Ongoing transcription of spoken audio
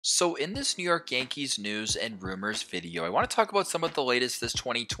So in this New York Yankees news and rumors video, I want to talk about some of the latest this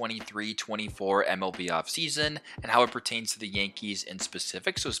 2023-24 MLB offseason and how it pertains to the Yankees in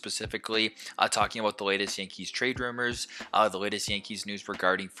specific. So specifically, talking about the latest Yankees trade rumors, the latest Yankees news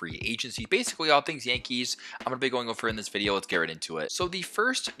regarding free agency, basically all things Yankees. I'm going to be going over in this video. Let's get right into it. So the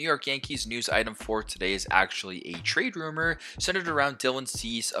first New York Yankees news item for today is actually a trade rumor centered around Dylan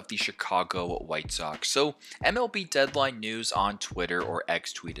Cease of the Chicago White Sox. So MLB deadline news on Twitter or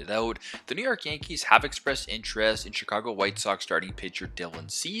X tweeted out, the New York Yankees have expressed interest in Chicago White Sox starting pitcher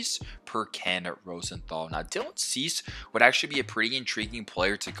Dylan Cease per Ken Rosenthal. Now, Dylan Cease would actually be a pretty intriguing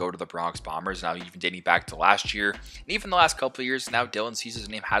player to go to the Bronx Bombers, now even dating back to last year, and even the last couple of years now. Dylan Cease's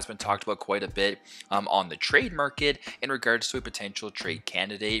name has been talked about quite a bit on the trade market in regards to a potential trade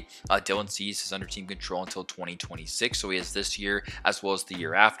candidate. Dylan Cease is under team control until 2026, so he has this year as well as the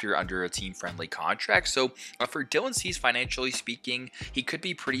year after under a team-friendly contract. So for Dylan Cease, financially speaking, he could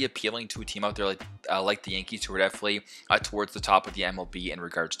be pretty appealing to a team out there like the Yankees, who are definitely towards the top of the MLB in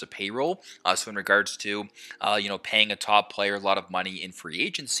regards to payroll. So in regards to paying a top player a lot of money in free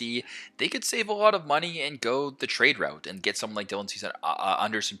agency, they could save a lot of money and go the trade route and get someone like Dylan Cease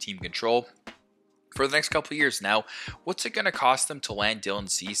under some team control for the next couple of years. Now, what's it going to cost them to land Dylan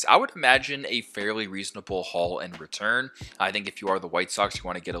Cease? I would imagine a fairly reasonable haul and return. I think if you are the White Sox, you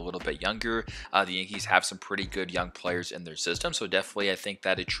want to get a little bit younger. The Yankees have some pretty good young players in their system, so definitely I think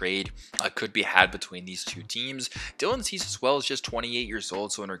that a trade could be had between these two teams. Dylan Cease as well is just 28 years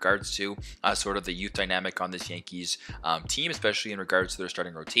old, so in regards to sort of the youth dynamic on this Yankees team, especially in regards to their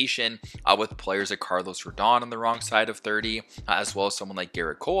starting rotation, with players like Carlos Rodon on the wrong side of 30, as well as someone like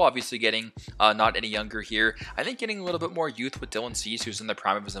Garrett Cole, obviously getting not any younger here. I think getting a little bit more youth with Dylan Cease, who's in the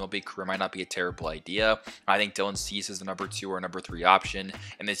prime of his MLB career, might not be a terrible idea. I think Dylan Cease is the number 2 or number 3 option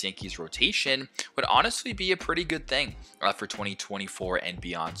in this Yankees rotation would honestly be a pretty good thing for 2024 and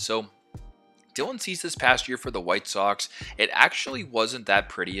beyond. So Dylan Cease this past year for the White Sox, it actually wasn't that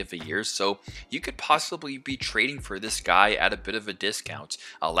pretty of a year, so you could possibly be trading for this guy at a bit of a discount.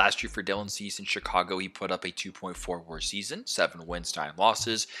 Last year for Dylan Cease in Chicago, he put up a 2.4 WAR season, 7 wins, 9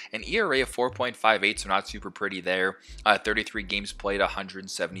 losses, an ERA of 4.58, so not super pretty there. 33 games played,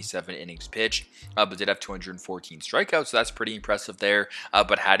 177 innings pitched, but did have 214 strikeouts, so that's pretty impressive there,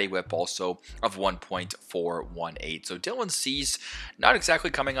 but had a whip also of 1.418. So Dylan Cease, not exactly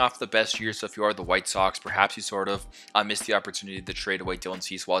coming off the best year, so if you are the White Sox, perhaps you sort of missed the opportunity to trade away Dylan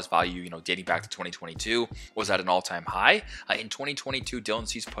Cease while his value, dating back to 2022 was at an all-time high. In 2022, Dylan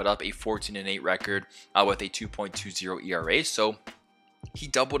Cease put up a 14-8 record with a 2.20 ERA, so he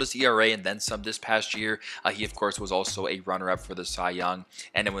doubled his ERA and then some this past year. He, of course, was also a runner-up for the Cy Young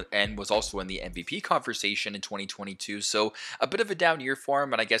and was also in the MVP conversation in 2022. So a bit of a down year for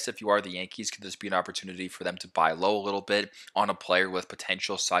him. And I guess if you are the Yankees, could this be an opportunity for them to buy low a little bit on a player with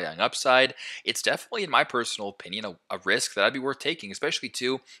potential Cy Young upside? It's definitely, in my personal opinion, a risk that I'd be worth taking, especially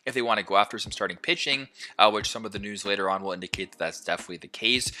too if they want to go after some starting pitching, which some of the news later on will indicate that that's definitely the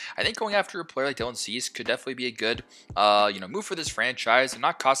case. I think going after a player like Dylan Cease could definitely be a good, move for this franchise and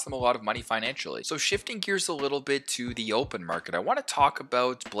not cost them a lot of money financially. So shifting gears a little bit to the open market, I want to talk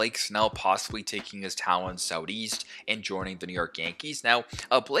about Blake Snell possibly taking his talents out east and joining the New York Yankees. Now,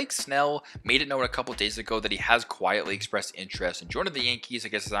 Blake Snell made it known a couple days ago that he has quietly expressed interest in joining the Yankees. I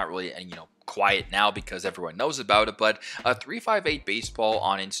guess it's not really any, quiet now because everyone knows about it, but 358 Baseball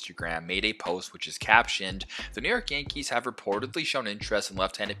on Instagram made a post which is captioned, "The New York Yankees have reportedly shown interest in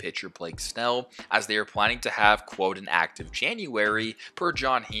left-handed pitcher Blake Snell as they are planning to have, quote, an active January," per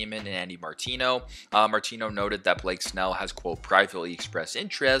John Heyman and Andy Martino. Martino noted that Blake Snell has, quote, privately expressed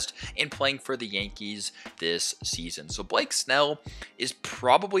interest in playing for the Yankees this season. So Blake Snell is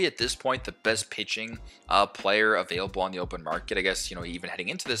probably at this point the best pitching player available on the open market. I guess, even heading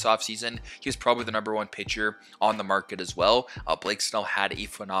into this offseason, he was probably the number 1 pitcher on the market as well. Blake Snell had a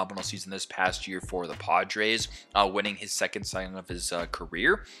phenomenal season this past year for the Padres, winning his second Cy Young of his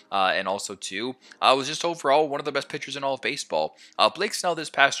career, and also too was just overall one of the best pitchers in all of baseball. Blake Snell this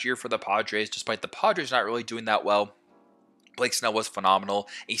past year for the Padres, despite the Padres not really doing that well, Blake Snell was phenomenal.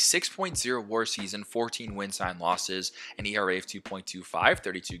 A 6.0 WAR season, 14 wins, 9 losses, an ERA of 2.25,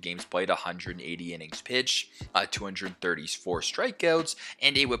 32 games played, 180 innings pitched, 234 strikeouts,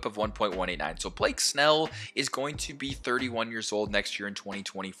 and a whip of 1.189. So Blake Snell is going to be 31 years old next year in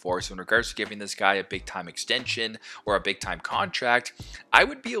 2024. So in regards to giving this guy a big-time extension or a big-time contract, I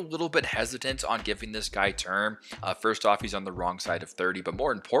would be a little bit hesitant on giving this guy term. First off, he's on the wrong side of 30, but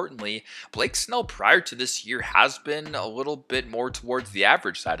more importantly, Blake Snell prior to this year has been a little bit more towards the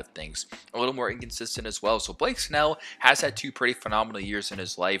average side of things, a little more inconsistent as well. So Blake Snell has had 2 pretty phenomenal years in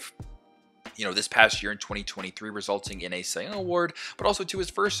his life. this past year in 2023, resulting in a Cy Young award, but also to his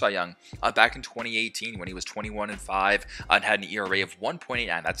first Cy Young back in 2018 when he was 21-5 and had an ERA of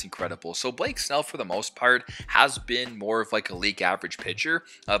 1.89. That's incredible. So Blake Snell, for the most part, has been more of like a league average pitcher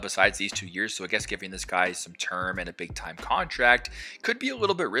besides these 2 years. So I guess giving this guy some term and a big time contract could be a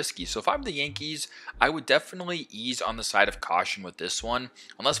little bit risky. So if I'm the Yankees, I would definitely ease on the side of caution with this one,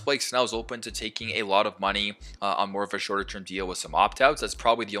 unless Blake Snell is open to taking a lot of money on more of a shorter term deal with some opt-outs. That's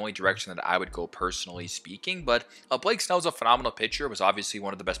probably the only direction that I would go personally speaking. But Blake Snell is a phenomenal pitcher, was obviously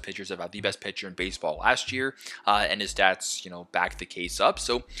one of the best pitchers, about the best pitcher in baseball last year, and his stats, back the case up.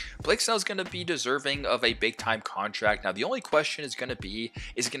 So Blake Snell is going to be deserving of a big time contract. Now the only question is going to be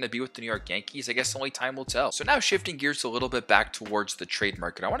with the New York Yankees. I guess only time will tell. So now shifting gears a little bit back towards the trade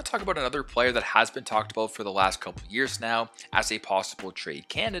market, I want to talk about another player that has been talked about for the last couple of years now as a possible trade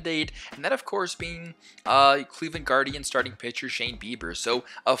candidate, and that of course being Cleveland Guardians starting pitcher Shane Bieber. So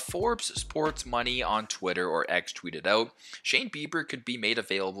Forbes Sports Money on Twitter, or X, tweeted out, Shane Bieber could be made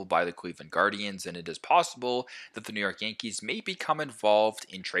available by the Cleveland Guardians, and it is possible that the New York Yankees may become involved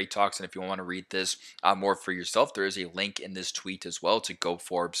in trade talks. And if you want to read this more for yourself, there is a link in this tweet as well to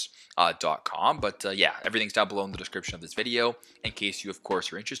goforbes.com. But yeah, everything's down below in the description of this video in case you, of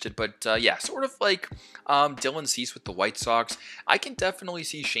course, are interested. But yeah, sort of like Dylan Cease with the White Sox, I can definitely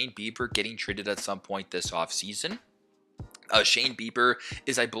see Shane Bieber getting traded at some point this offseason. Shane Bieber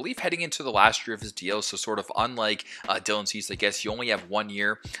is, I believe, heading into the last year of his deal, so sort of unlike Dylan Cease, I guess you only have 1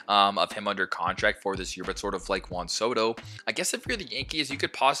 year of him under contract for this year, but sort of like Juan Soto, I guess if you're the Yankees, you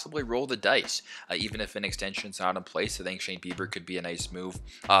could possibly roll the dice. Even if an extension's not in place, I think Shane Bieber could be a nice move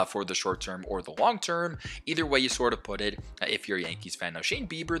for the short term or the long term. Either way you sort of put it, if you're a Yankees fan. Now, Shane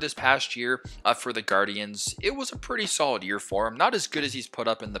Bieber this past year for the Guardians, it was a pretty solid year for him. Not as good as he's put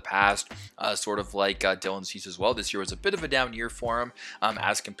up in the past, sort of like Dylan Cease as well. This year was a bit of a down year for him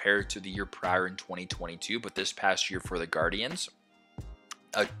as compared to the year prior in 2022, but this past year for the Guardians,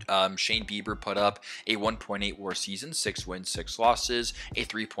 Shane Bieber put up a 1.8 WAR season, 6 wins, 6 losses, a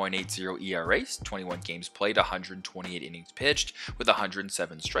 3.80 ERA, 21 games played, 128 innings pitched with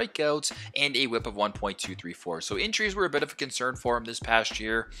 107 strikeouts, and a WHIP of 1.234. So injuries were a bit of a concern for him this past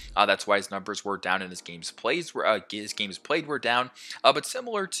year. That's why his numbers were down and his games played were down. But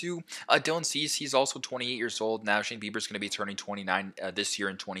similar to Dylan Cease, he's also 28 years old now. Shane Bieber's going to be turning 29 this year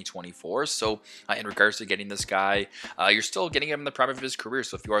in 2024. So in regards to getting this guy, you're still getting him in the prime of his career.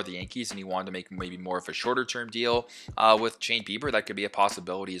 So if you are the Yankees and you want to make maybe more of a shorter term deal with Shane Bieber, that could be a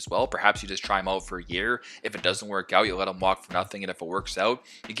possibility as well. Perhaps you just try him out for a year. If it doesn't work out, you let him walk for nothing. And if it works out,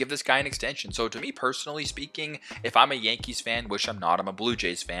 you give this guy an extension. So to me personally speaking, if I'm a Yankees fan, which I'm not, I'm a Blue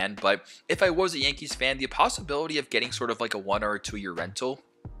Jays fan, but if I was a Yankees fan, the possibility of getting sort of like a 1 or a 2 year rental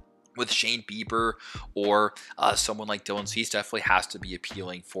with Shane Bieber or someone like Dylan Cease definitely has to be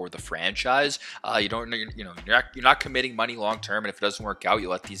appealing for the franchise. You're not committing money long term, and if it doesn't work out, you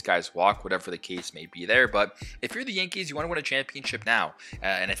let these guys walk, whatever the case may be there. But if you're the Yankees, you want to win a championship now,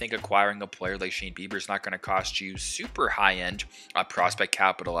 and I think acquiring a player like Shane Bieber is not going to cost you super high end prospect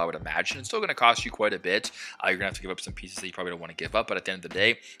capital. I would imagine it's still going to cost you quite a bit. You're gonna have to give up some pieces that you probably don't want to give up, but at the end of the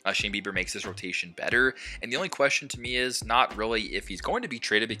day, Shane Bieber makes this rotation better. And the only question to me is not really if he's going to be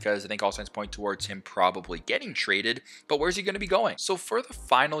traded, because I think all signs point towards him probably getting traded, but where's he going to be going? So for the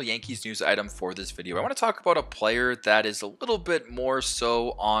final Yankees news item for this video, I want to talk about a player that is a little bit more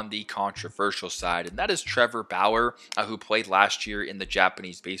so on the controversial side, and that is Trevor Bauer, who played last year in the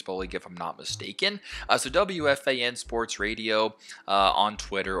Japanese Baseball League, if I'm not mistaken. So WFAN Sports Radio on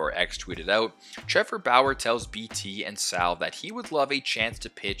Twitter, or X, tweeted out, Trevor Bauer tells BT and Sal that he would love a chance to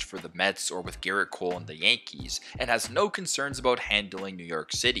pitch for the Mets or with Garrett Cole and the Yankees, and has no concerns about handling New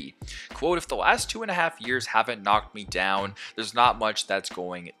York City. Quote, if the last 2.5 years haven't knocked me down, there's not much that's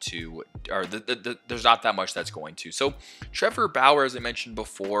going to, or there's not that much that's going to. So Trevor Bauer, as I mentioned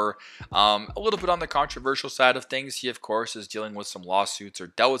before, a little bit on the controversial side of things. He, of course, is dealing with some lawsuits, or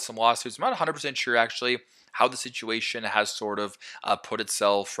dealt with some lawsuits. I'm not 100% sure, actually, how the situation has sort of put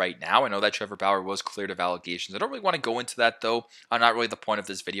itself right now. I know that Trevor Bauer was cleared of allegations. I don't really want to go into that, though. Not really the point of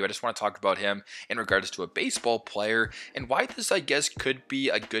this video. I just want to talk about him in regards to a baseball player and why this, I guess, could be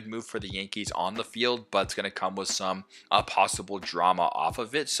a good move for the Yankees on the field, but it's going to come with some possible drama off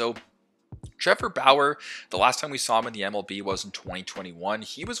of it. So Trevor Bauer, the last time we saw him in the MLB was in 2021.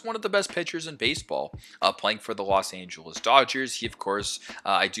 He was one of the best pitchers in baseball, playing for the Los Angeles Dodgers. He, of course,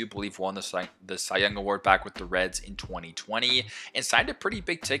 I do believe won the Cy Young Award back with the Reds in 2020 and signed a pretty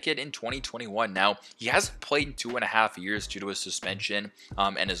big ticket in 2021. Now, he hasn't played in 2.5 years due to his suspension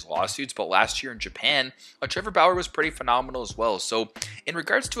and his lawsuits, but last year in Japan, Trevor Bauer was pretty phenomenal as well. So, in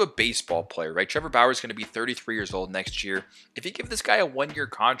regards to a baseball player, right, Trevor Bauer is going to be 33 years old next year. If you give this guy a 1-year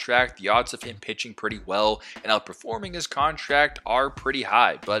contract, the odds of him pitching pretty well and outperforming his contract are pretty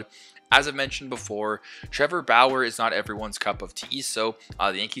high. But as I mentioned before, Trevor Bauer is not everyone's cup of tea, so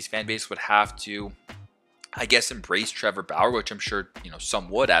the Yankees fan base would have to, I guess, embrace Trevor Bauer, which I'm sure, some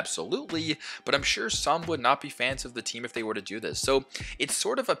would absolutely, but I'm sure some would not be fans of the team if they were to do this. So it's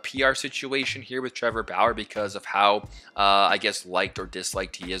sort of a PR situation here with Trevor Bauer because of how, I guess, liked or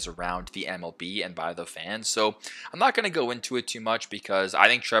disliked he is around the MLB and by the fans. So I'm not going to go into it too much because I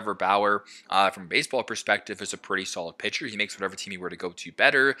think Trevor Bauer, from a baseball perspective, is a pretty solid pitcher. He makes whatever team he were to go to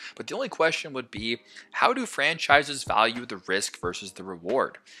better. But the only question would be, how do franchises value the risk versus the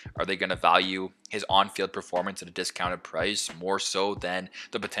reward? Are they going to value his on-field performance at a discounted price more so than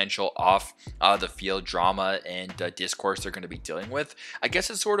the potential off the field drama and discourse they're going to be dealing with? I guess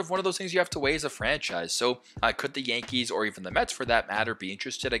it's sort of one of those things you have to weigh as a franchise. So could the Yankees, or even the Mets for that matter, be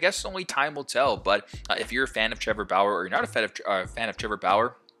interested? I guess only time will tell. But if you're a fan of Trevor Bauer, or you're not a fan of Trevor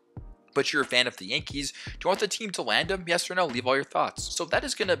Bauer, but you're a fan of the Yankees, do you want the team to land him? Yes or no? Leave all your thoughts. So that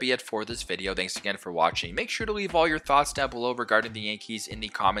is going to be it for this video. Thanks again for watching. Make sure to leave all your thoughts down below regarding the Yankees in the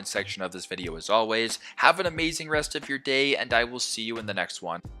comment section of this video as always. Have an amazing rest of your day, and I will see you in the next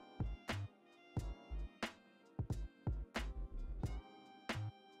one.